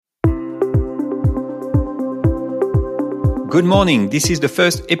Good morning, this is the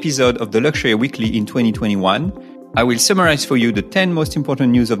first episode of the Luxury Weekly in 2021. I will summarize for you the 10 most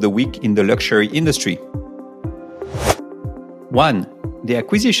important news of the week in the luxury industry. 1. The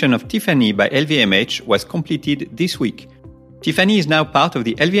acquisition of Tiffany by LVMH was completed this week. Tiffany is now part of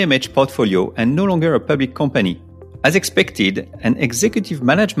the LVMH portfolio and no longer a public company. As expected, an executive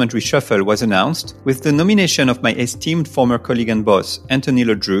management reshuffle was announced with the nomination of my esteemed former colleague and boss, Anthony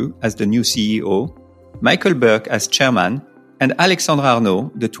LeCoultre, as the new CEO, Michael Burke as chairman, and Alexandre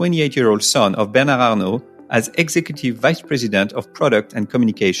Arnault, the 28-year-old son of Bernard Arnault, as Executive Vice President of Product and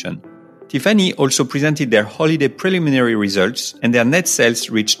Communication. Tiffany also presented their holiday preliminary results, and their net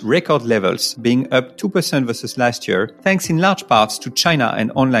sales reached record levels, being up 2% versus last year, thanks in large parts to China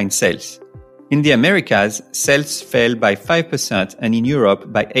and online sales. In the Americas, sales fell by 5% and in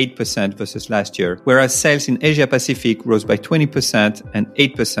Europe by 8% versus last year, whereas sales in Asia Pacific rose by 20% and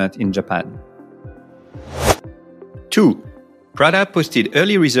 8% in Japan. 2. Prada posted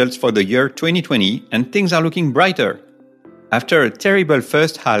early results for the year 2020 and things are looking brighter. After a terrible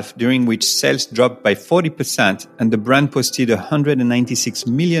first half during which sales dropped by 40% and the brand posted a €196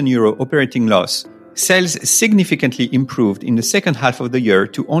 million operating loss, sales significantly improved in the second half of the year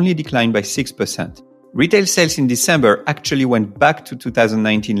to only decline by 6%. Retail sales in December actually went back to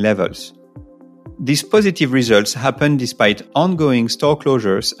 2019 levels. These positive results happened despite ongoing store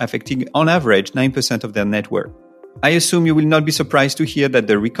closures affecting on average 9% of their network. I assume you will not be surprised to hear that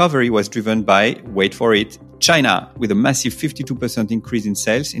the recovery was driven by, wait for it, China, with a massive 52% increase in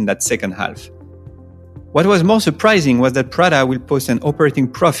sales in that second half. What was more surprising was that Prada will post an operating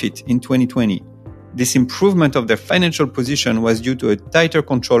profit in 2020. This improvement of their financial position was due to a tighter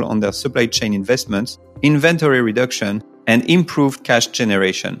control on their supply chain investments, inventory reduction, and improved cash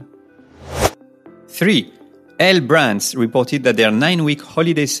generation. 3. L Brands reported that their 9-week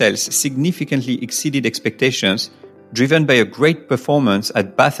holiday sales significantly exceeded expectations, driven by a great performance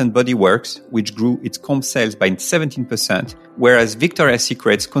at Bath & Body Works, which grew its comp sales by 17%, whereas Victoria's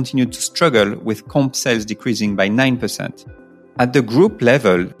Secret continued to struggle with comp sales decreasing by 9%. At the group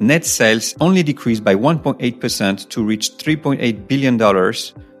level, net sales only decreased by 1.8% to reach $3.8 billion,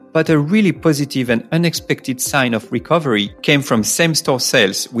 but a really positive and unexpected sign of recovery came from same-store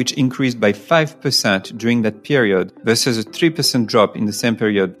sales, which increased by 5% during that period versus a 3% drop in the same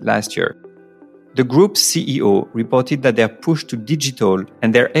period last year. The group's CEO reported that their push to digital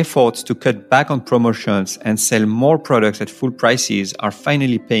and their efforts to cut back on promotions and sell more products at full prices are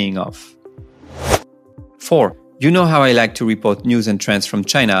finally paying off. 4. You know how I like to report news and trends from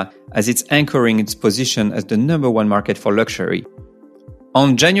China, as it's anchoring its position as the number one market for luxury.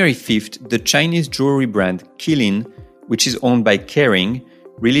 On January 5th, the Chinese jewelry brand Qilin, which is owned by Kering,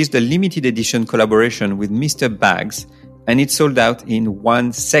 released a limited edition collaboration with Mr. Bags, and it sold out in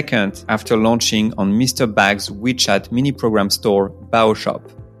 1 second after launching on Mr. Bags' WeChat mini-program store, Bao Shop.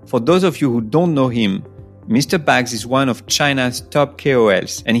 For those of you who don't know him, Mr. Bags is one of China's top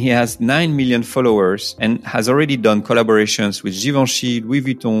KOLs, and he has 9 million followers and has already done collaborations with Givenchy, Louis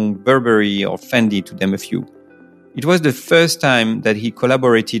Vuitton, Burberry, or Fendi, to name a few. It was the first time that he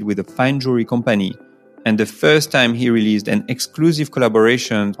collaborated with a fine jewelry company, and the first time he released an exclusive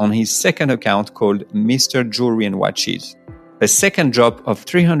collaboration on his second account called Mr. Jewelry and Watches. A second drop of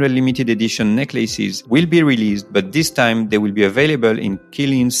 300 limited edition necklaces will be released, but this time they will be available in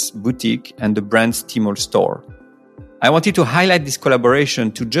Qilin's boutique and the brand's Tmall store. I wanted to highlight this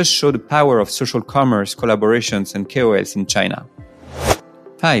collaboration to just show the power of social commerce collaborations and KOLs in China.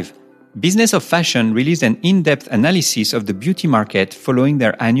 5. Business of Fashion released an in-depth analysis of the beauty market following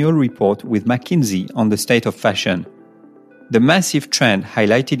their annual report with McKinsey on the state of fashion. The massive trend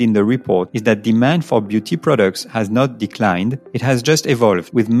highlighted in the report is that demand for beauty products has not declined, it has just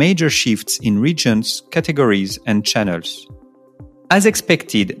evolved with major shifts in regions, categories, and channels. As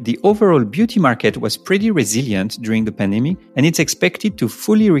expected, the overall beauty market was pretty resilient during the pandemic, and it's expected to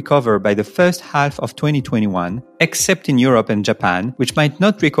fully recover by the first half of 2021, except in Europe and Japan, which might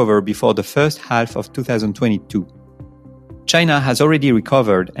not recover before the first half of 2022. China has already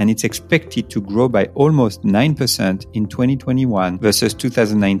recovered, and it's expected to grow by almost 9% in 2021 versus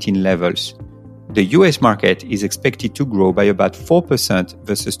 2019 levels. The US market is expected to grow by about 4%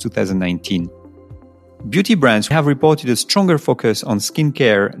 versus 2019. Beauty brands have reported a stronger focus on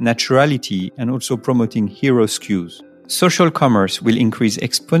skincare, naturality, and also promoting hero SKUs. Social commerce will increase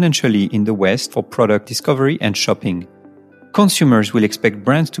exponentially in the West for product discovery and shopping. Consumers will expect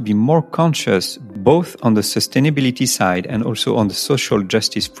brands to be more conscious both on the sustainability side and also on the social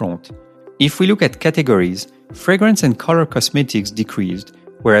justice front. If we look at categories, fragrance and color cosmetics decreased,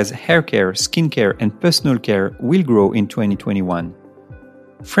 whereas hair care, skincare, and personal care will grow in 2021.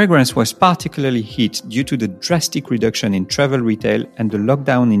 Fragrance was particularly hit due to the drastic reduction in travel retail and the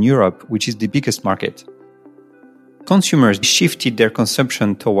lockdown in Europe, which is the biggest market. Consumers shifted their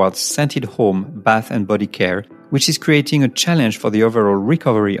consumption towards scented home, bath and body care, which is creating a challenge for the overall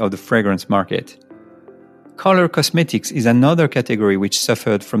recovery of the fragrance market. Color cosmetics is another category which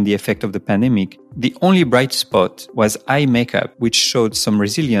suffered from the effect of the pandemic. The only bright spot was eye makeup, which showed some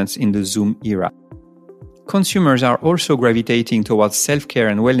resilience in the Zoom era. Consumers are also gravitating towards self-care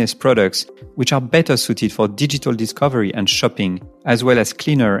and wellness products, which are better suited for digital discovery and shopping, as well as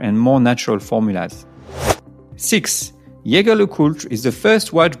cleaner and more natural formulas. 6. Jaeger LeCoultre is the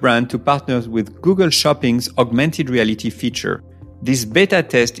first watch brand to partner with Google Shopping's augmented reality feature. This beta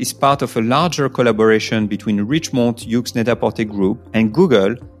test is part of a larger collaboration between Richemont Yoox Net-a-Porter Group and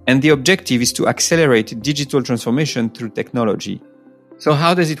Google, and the objective is to accelerate digital transformation through technology. So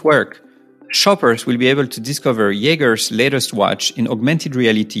how does it work? Shoppers will be able to discover Jaeger's latest watch in augmented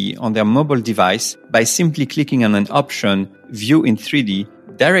reality on their mobile device by simply clicking on an option, View in 3D,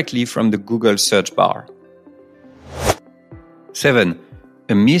 directly from the Google search bar. 7.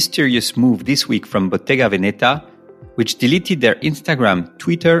 A mysterious move this week from Bottega Veneta, which deleted their Instagram,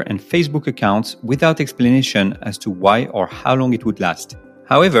 Twitter, and Facebook accounts without explanation as to why or how long it would last.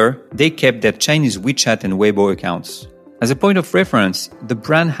 However, they kept their Chinese WeChat and Weibo accounts. As a point of reference, the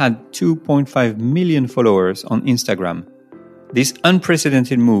brand had 2.5 million followers on Instagram. This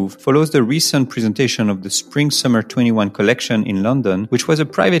unprecedented move follows the recent presentation of the Spring-Summer 21 collection in London, which was a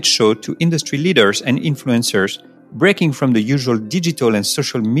private show to industry leaders and influencers, breaking from the usual digital and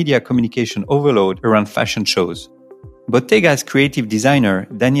social media communication overload around fashion shows. Bottega's creative designer,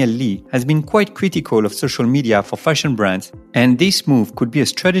 Daniel Lee, has been quite critical of social media for fashion brands, and this move could be a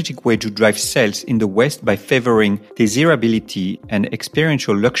strategic way to drive sales in the West by favoring desirability and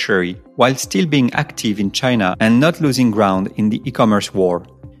experiential luxury, while still being active in China and not losing ground in the e-commerce war.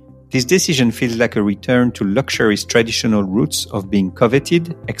 This decision feels like a return to luxury's traditional roots of being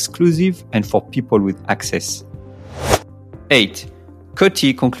coveted, exclusive, and for people with access. 8.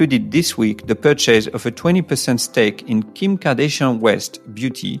 Coty concluded this week the purchase of a 20% stake in Kim Kardashian West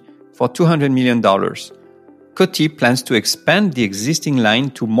Beauty for $200 million. Coty plans to expand the existing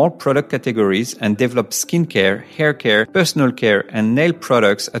line to more product categories and develop skincare, hair care, personal care, and nail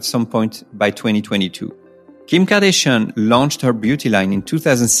products at some point by 2022. Kim Kardashian launched her beauty line in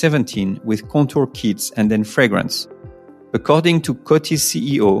 2017 with contour kits and then fragrance. According to Coty's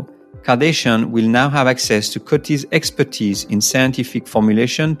CEO, Kardashian will now have access to Coty's expertise in scientific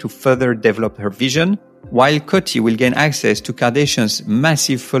formulation to further develop her vision, while Coty will gain access to Kardashian's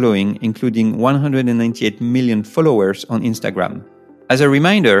massive following, including 198 million followers on Instagram. As a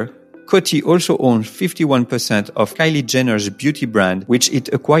reminder, Coty also owns 51% of Kylie Jenner's beauty brand, which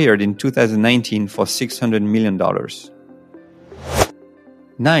it acquired in 2019 for $600 million.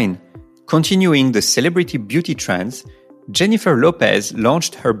 9. Continuing the celebrity beauty trends, Jennifer Lopez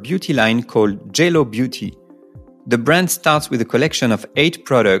launched her beauty line called JLo Beauty. The brand starts with a collection of 8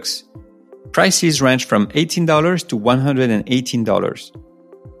 products. Prices range from $18 to $118.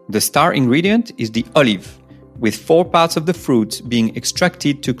 The star ingredient is the olive, with 4 parts of the fruit being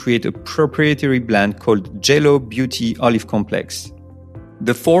extracted to create a proprietary blend called JLo Beauty Olive Complex.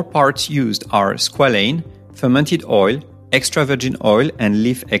 The 4 parts used are squalane, fermented oil, extra virgin oil, and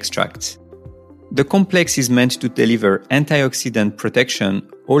leaf extracts. The complex is meant to deliver antioxidant protection,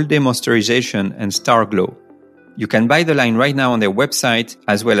 all-day moisturization, and star glow. You can buy the line right now on their website,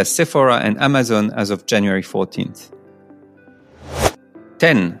 as well as Sephora and Amazon as of January 14th.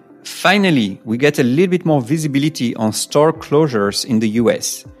 10. Finally, we get a little bit more visibility on store closures in the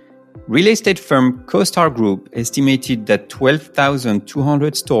US. Real estate firm CoStar Group estimated that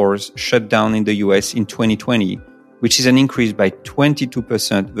 12,200 stores shut down in the US in 2020, which is an increase by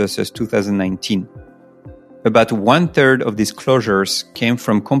 22% versus 2019. About 1/3 of these closures came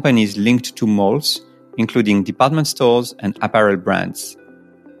from companies linked to malls, including department stores and apparel brands.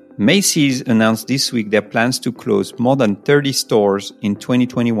 Macy's announced this week their plans to close more than 30 stores in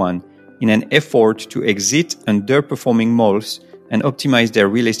 2021 in an effort to exit underperforming malls and optimize their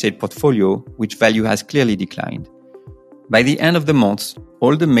real estate portfolio, which value has clearly declined. By the end of the month,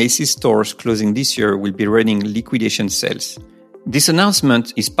 all the Macy's stores closing this year will be running liquidation sales. This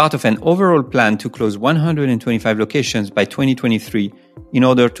announcement is part of an overall plan to close 125 locations by 2023 in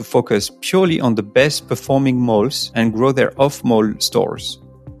order to focus purely on the best performing malls and grow their off-mall stores.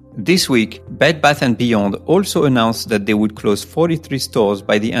 This week, Bed Bath & Beyond also announced that they would close 43 stores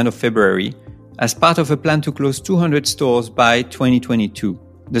by the end of February as part of a plan to close 200 stores by 2022.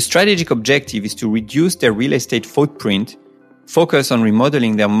 The strategic objective is to reduce their real estate footprint, focus on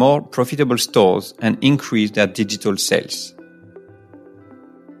remodeling their more profitable stores, and increase their digital sales.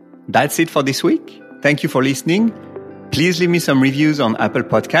 That's it for this week. Thank you for listening. Please leave me some reviews on Apple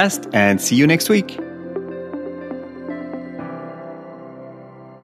Podcast and see you next week.